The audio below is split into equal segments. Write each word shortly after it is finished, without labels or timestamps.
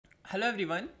Hello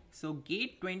everyone. So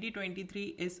GATE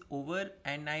 2023 is over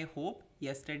and I hope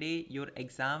yesterday your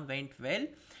exam went well,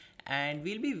 and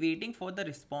we'll be waiting for the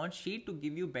response sheet to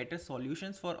give you better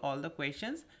solutions for all the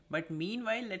questions. But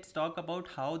meanwhile, let's talk about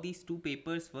how these two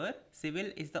papers were. Civil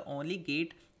is the only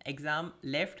GATE exam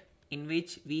left in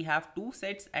which we have two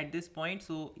sets at this point,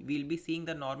 so we'll be seeing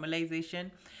the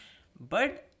normalization.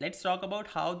 But let's talk about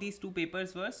how these two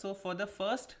papers were. So for the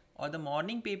first or the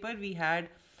morning paper, we had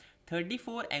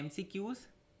 34 MCQs,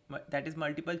 that is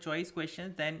multiple choice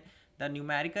questions, then the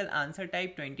numerical answer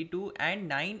type 22 and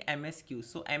 9 MSQs.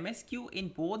 So MSQ in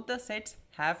both the sets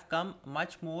have come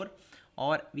much more,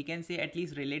 or we can say at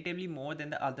least relatively more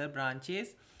than the other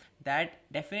branches. That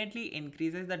definitely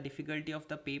increases the difficulty of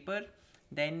the paper.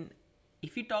 Then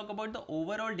if we talk about the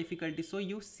overall difficulty, so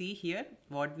you see here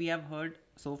what we have heard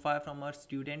so far from our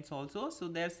students also. So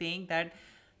they're saying that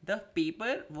the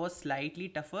paper was slightly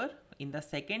tougher in the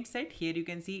second set. Here you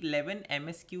can see 11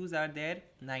 MSQs are there,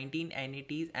 19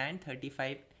 NATs and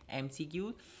 35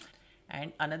 MCQs.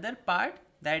 And another part,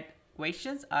 that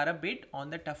questions are a bit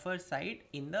on the tougher side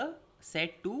in the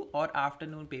set 2 or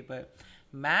afternoon paper.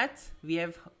 Maths,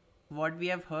 what we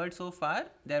have heard so far,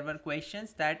 there were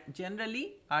questions that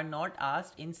generally are not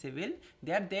asked in civil.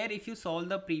 They are there if you solve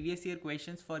the previous year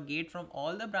questions for GATE from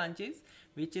all the branches,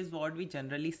 which is what we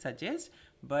generally suggest.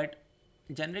 But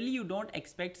generally you don't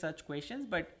expect such questions,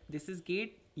 but this is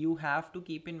GATE. You have to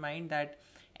keep in mind that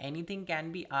anything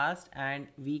can be asked and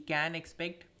we can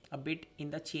expect a bit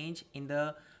in the change in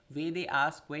the way they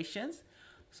ask questions.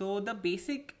 So the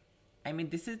basic,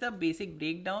 this is the basic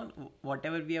breakdown,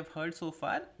 whatever we have heard so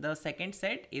far. The second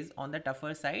set is on the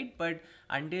tougher side, but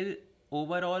until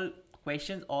overall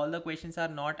questions, all the questions are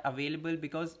not available,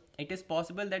 because it is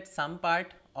possible that some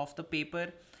part of the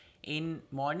paper in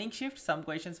morning shift some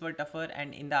questions were tougher,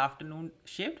 and in the afternoon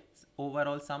shift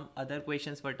overall some other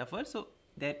questions were tougher. So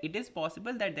there it is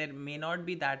possible that there may not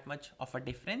be that much of a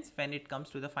difference when it comes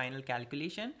to the final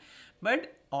calculation,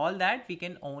 but all that we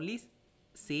can only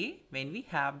say when we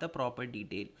have the proper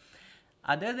detail.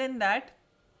 Other than that,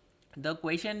 the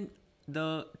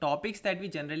topics that we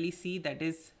generally see, that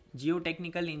is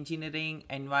geotechnical engineering,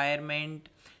 environment,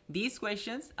 these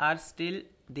questions are still,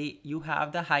 you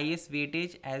have the highest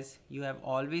weightage, as you have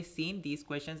always seen. These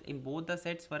questions in both the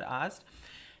sets were asked.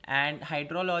 And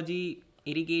hydrology,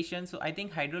 irrigation, so I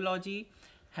think hydrology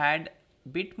had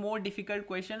bit more difficult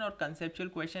question or conceptual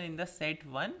question in the set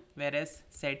 1, whereas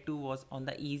set 2 was on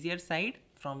the easier side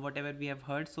from whatever we have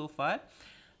heard so far.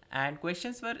 And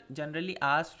questions were generally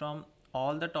asked from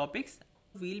all the topics.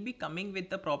 We'll be coming with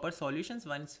the proper solutions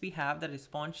once we have the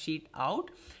response sheet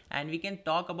out, and we can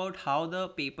talk about how the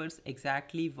papers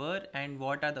exactly were and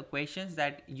what are the questions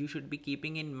that you should be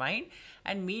keeping in mind.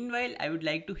 And meanwhile, I would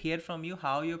like to hear from you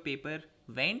how your paper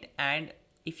went, and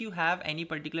if you have any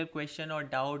particular question or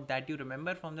doubt that you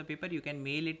remember from the paper, you can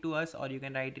mail it to us or you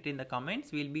can write it in the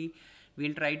comments.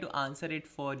 We'll try to answer it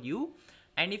for you.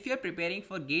 And if you're preparing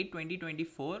for GATE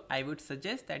 2024, I would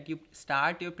suggest that you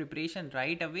start your preparation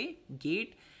right away.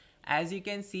 GATE, as you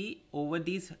can see over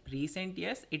these recent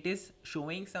years, it is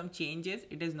showing some changes.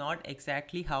 It is not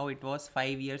exactly how it was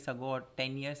 5 years ago or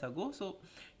 10 years ago. So,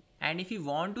 and if you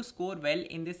want to score well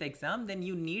in this exam, then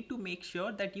you need to make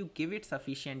sure that you give it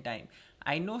sufficient time.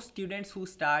 I know students who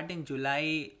start in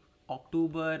July,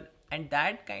 October, and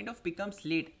that kind of becomes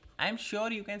late. I'm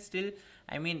sure you can still,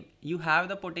 you have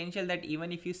the potential that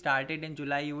even if you started in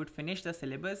July, you would finish the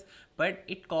syllabus, but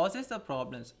it causes the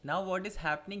problems. Now what is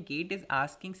happening, GATE is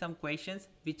asking some questions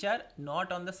which are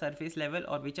not on the surface level,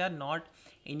 or which are not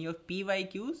in your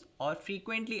PYQs or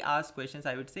frequently asked questions.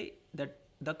 I would say that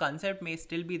the concept may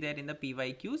still be there in the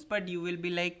PYQs, but you will be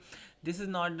like, this is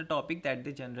not the topic that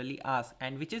they generally ask,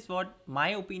 and which is what my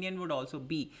opinion would also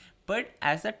be. But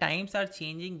as the times are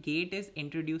changing, GATE is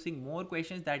introducing more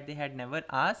questions that they had never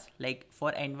asked. Like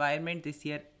for environment this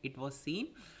year it was seen.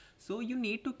 So you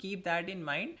need to keep that in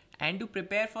mind, and to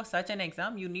prepare for such an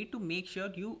exam, you need to make sure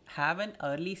you have an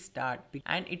early start,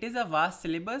 and it is a vast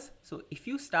syllabus. So if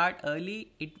you start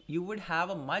early, you would have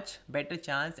a much better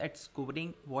chance at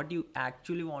scoring what you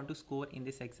actually want to score in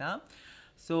this exam.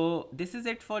 So this is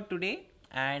it for today,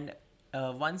 and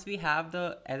once we have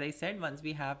as I said, once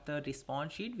we have the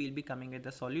response sheet, we'll be coming with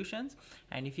the solutions.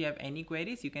 And if you have any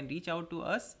queries, you can reach out to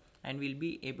us and we'll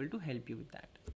be able to help you with that.